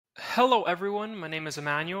Hello everyone, my name is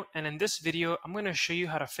Emmanuel, and in this video I'm going to show you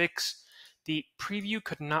how to fix the preview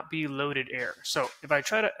could not be loaded error. So if I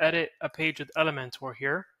try to edit a page with Elementor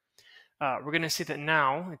here, we're going to see that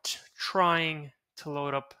now it's trying to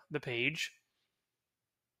load up the page.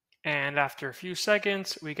 And after a few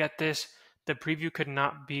seconds, we get this, the preview could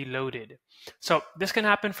not be loaded. So this can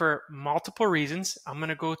happen for multiple reasons. I'm going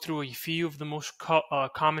to go through a few of the most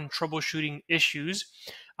common troubleshooting issues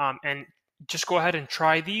and just go ahead and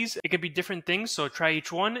try these. It could be different things, so try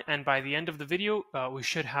each one, and by the end of the video, we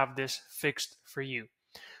should have this fixed for you.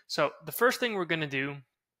 So the first thing we're going to do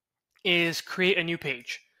is create a new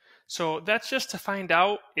page. So that's just to find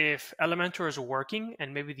out if Elementor is working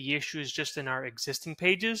and maybe the issue is just in our existing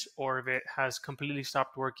pages or if it has completely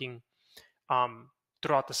stopped working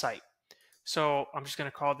throughout the site. So I'm just going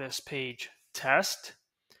to call this page test,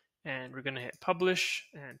 and we're going to hit publish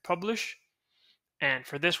and publish. And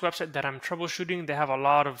for this website that I'm troubleshooting, they have a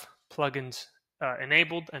lot of plugins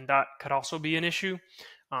enabled, and that could also be an issue,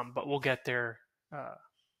 but we'll get there.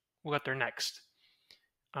 We'll get there next.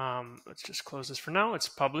 Let's just close this for now. It's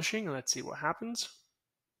publishing. Let's see what happens.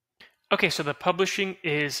 Okay, so the publishing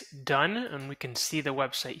is done, and we can see the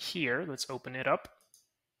website here. Let's open it up.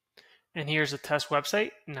 And here's the test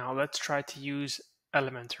website. Now let's try to use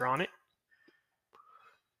Elementor on it.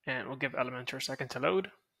 And we'll give Elementor a second to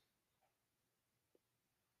load.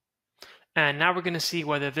 And now we're going to see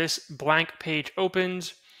whether this blank page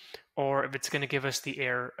opens or if it's going to give us the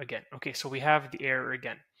error again. Okay, so we have the error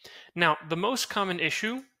again. Now, the most common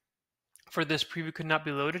issue for this preview could not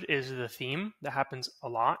be loaded is the theme. That happens a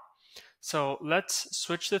lot. So let's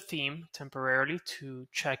switch the theme temporarily to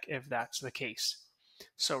check if that's the case.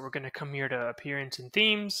 So we're going to come here to Appearance and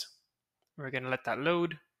Themes. We're going to let that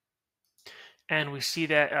load. And we see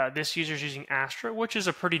that this user is using Astra, which is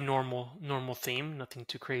a pretty normal theme, nothing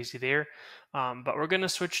too crazy there. But we're going to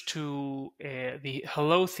switch to the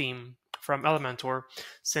Hello theme from Elementor,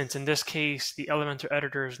 since in this case the Elementor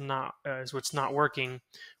editor is what's not working.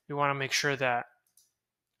 We want to make sure that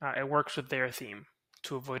it works with their theme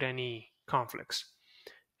to avoid any conflicts.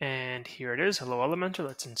 And here it is, Hello Elementor.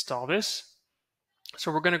 Let's install this.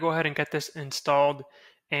 So we're going to go ahead and get this installed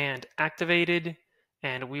and activated,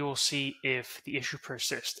 and we will see if the issue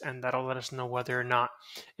persists, and that'll let us know whether or not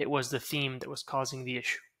it was the theme that was causing the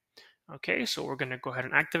issue. Okay, so we're going to go ahead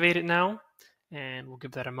and activate it now, and we'll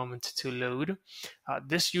give that a moment to load.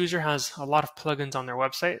 This user has a lot of plugins on their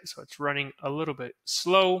website, so it's running a little bit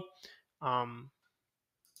slow. And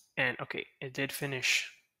okay, it did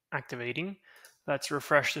finish activating. Let's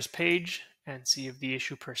refresh this page and see if the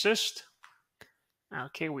issue persists.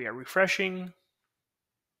 Okay, we are refreshing.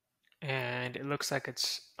 And it looks like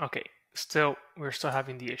it's okay. We're still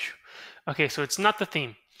having the issue. Okay, so it's not the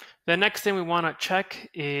theme. The next thing we want to check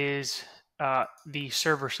is the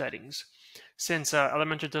server settings. Since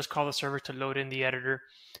Elementor does call the server to load in the editor,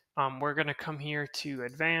 we're going to come here to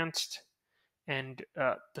Advanced, and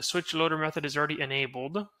the switch loader method is already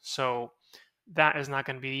enabled, so that is not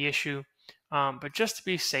going to be the issue. But just to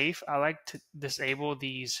be safe, I like to disable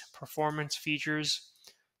these performance features.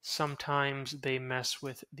 Sometimes they mess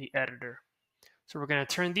with the editor. So we're going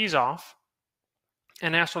to turn these off.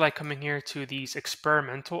 And I also like coming here to these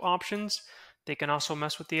experimental options. They can also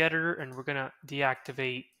mess with the editor, and we're going to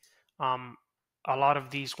deactivate a lot of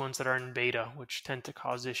these ones that are in beta, which tend to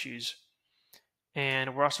cause issues.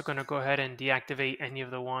 And we're also going to go ahead and deactivate any of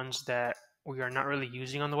the ones that we are not really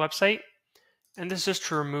using on the website. And this is just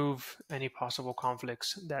to remove any possible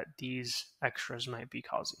conflicts that these extras might be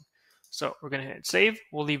causing. So we're going to hit save.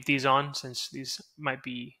 We'll leave these on since these might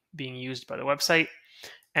be being used by the website.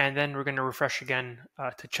 And then we're going to refresh again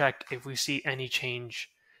to check if we see any change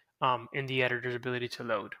in the editor's ability to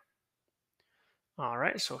load. All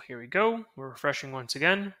right, so here we go. We're refreshing once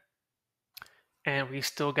again. And we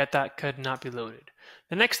still get that could not be loaded.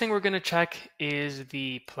 The next thing we're going to check is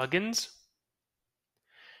the plugins.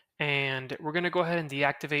 And we're going to go ahead and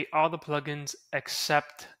deactivate all the plugins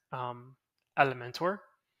except Elementor.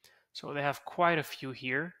 So they have quite a few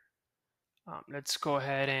here. Let's go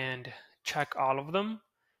ahead and check all of them.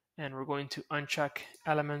 And we're going to uncheck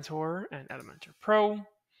Elementor and Elementor Pro.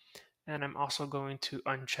 And I'm also going to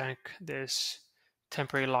uncheck this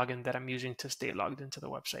temporary login that I'm using to stay logged into the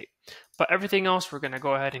website. But everything else, we're going to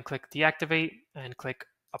go ahead and click deactivate and click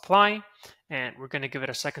apply. And we're going to give it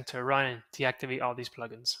a second to run and deactivate all these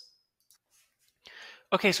plugins.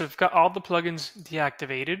 Okay, so we've got all the plugins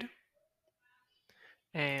deactivated.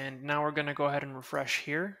 And now we're going to go ahead and refresh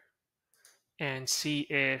here and see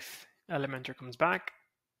if Elementor comes back.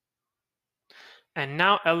 And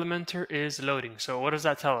now Elementor is loading. So what does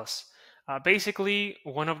that tell us? Basically,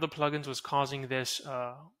 one of the plugins was causing this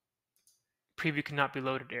preview cannot be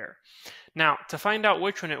loaded error. Now, to find out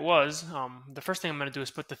which one it was, the first thing I'm going to do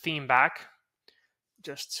is put the theme back,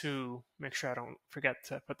 just to make sure I don't forget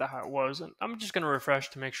to put that how it was. And I'm just going to refresh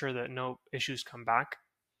to make sure that no issues come back.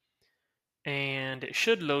 And it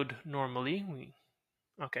should load normally.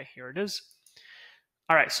 Okay, here it is.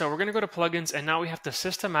 All right, so we're going to go to plugins, and now we have to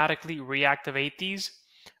systematically reactivate these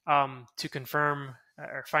to confirm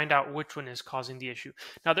or find out which one is causing the issue.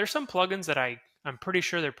 Now, there's some plugins that I'm pretty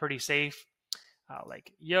sure they're pretty safe,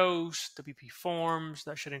 like Yoast, WP Forms,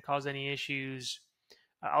 that shouldn't cause any issues.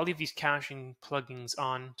 I'll leave these caching plugins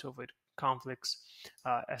on to avoid conflicts.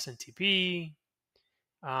 SNTP.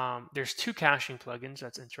 There's 2 caching plugins.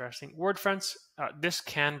 That's interesting. WordFence. This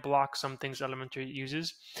can block some things Elementor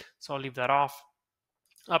uses, so I'll leave that off.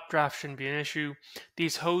 Updraft shouldn't be an issue.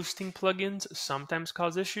 These hosting plugins sometimes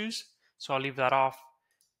cause issues, so I'll leave that off.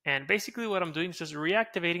 And basically what I'm doing is just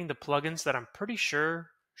reactivating the plugins that I'm pretty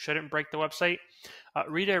sure shouldn't break the website.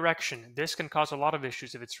 Redirection. This can cause a lot of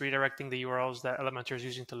issues if it's redirecting the URLs that Elementor is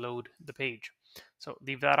using to load the page. So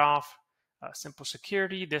leave that off. Simple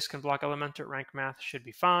security. This can block Elementor. Rank math should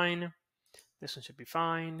be fine. This one should be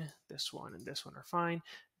fine. This one and this one are fine.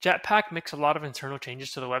 Jetpack makes a lot of internal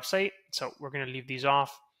changes to the website, so we're going to leave these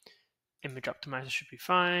off. Image optimizer should be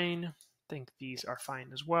fine. I think these are fine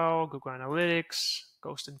as well. Google Analytics,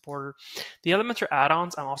 Ghost Importer. The Elementor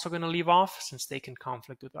add-ons I'm also going to leave off since they can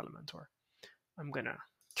conflict with Elementor. I'm going to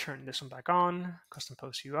turn this one back on. Custom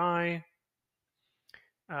Post UI.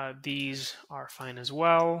 These are fine as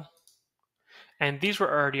well. And these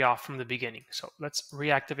were already off from the beginning. So let's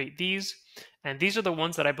reactivate these. And these are the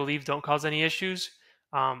ones that I believe don't cause any issues.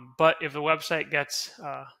 But if the website gets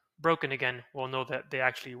broken again, we'll know that they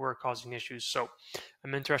actually were causing issues. So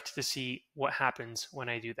I'm interested to see what happens when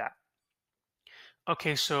I do that.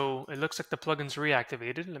 Okay, so it looks like the plugin's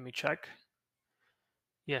reactivated. Let me check.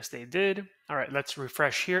 Yes, they did. All right, let's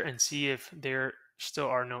refresh here and see if there still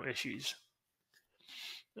are no issues.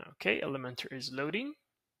 Okay, Elementor is loading.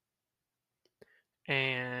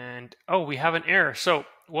 And oh, we have an error. So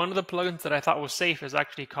one of the plugins that I thought was safe is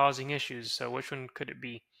actually causing issues. So which one could it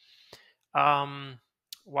be?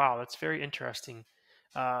 Wow, that's very interesting.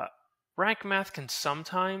 Rank math can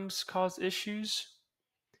sometimes cause issues.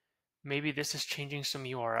 Maybe this is changing some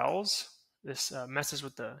URLs. This messes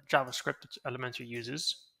with the JavaScript that Elementor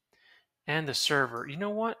uses. And the server. You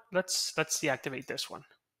know what? Let's deactivate this one.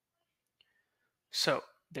 So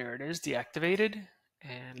there it is, deactivated.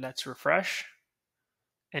 And let's refresh.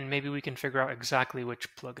 And maybe we can figure out exactly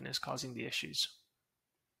which plugin is causing the issues.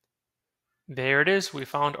 There it is. We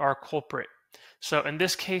found our culprit. So in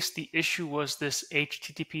this case, the issue was this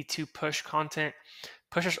HTTP2 push content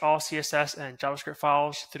pushes all CSS and JavaScript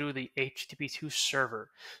files through the HTTP2 server.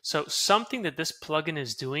 So something that this plugin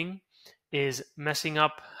is doing is messing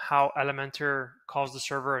up how Elementor calls the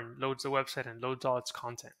server and loads the website and loads all its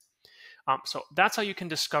content. So that's how you can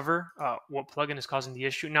discover what plugin is causing the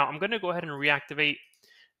issue. Now I'm going to go ahead and reactivate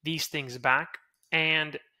these things back,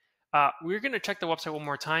 and we're going to check the website one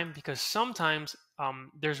more time because sometimes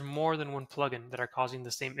there's more than one plugin that are causing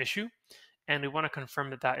the same issue, and we want to confirm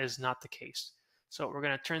that that is not the case. So we're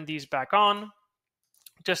going to turn these back on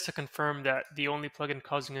just to confirm that the only plugin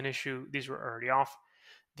causing an issue, these were already off.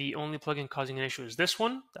 The only plugin causing an issue is this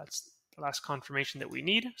one. That's the last confirmation that we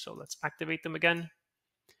need. So let's activate them again,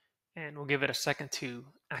 and we'll give it a second to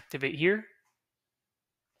activate here.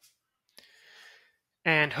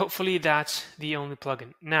 And hopefully that's the only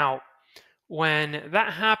plugin. Now, when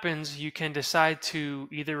that happens, you can decide to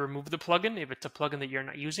either remove the plugin. If it's a plugin that you're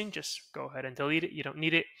not using, just go ahead and delete it. You don't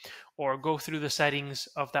need it. Or go through the settings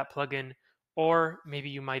of that plugin. Or maybe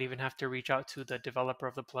you might even have to reach out to the developer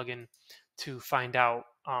of the plugin to find out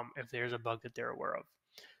if there's a bug that they're aware of.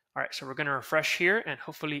 All right, so we're going to refresh here, and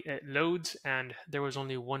hopefully it loads. And there was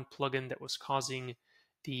only one plugin that was causing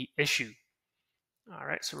the issue. All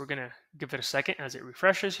right, so we're going to give it a second as it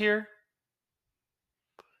refreshes here.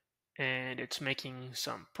 And it's making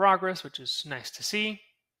some progress, which is nice to see.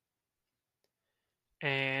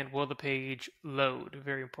 And will the page load?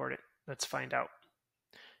 Very important. Let's find out.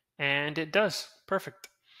 And it does. Perfect.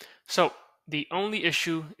 So the only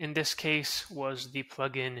issue in this case was the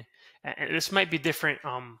plugin. And this might be different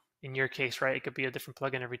in your case, right? It could be a different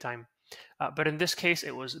plugin every time. But in this case,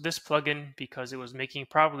 it was this plugin because it was making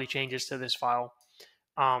probably changes to this file.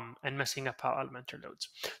 And messing up how Elementor loads.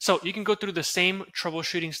 So you can go through the same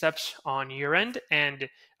troubleshooting steps on your end, and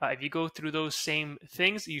if you go through those same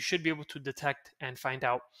things, you should be able to detect and find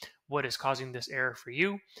out what is causing this error for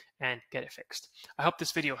you and get it fixed. I hope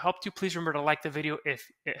this video helped you. Please remember to like the video if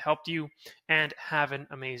it helped you, and have an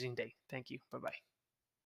amazing day. Thank you. Bye-bye.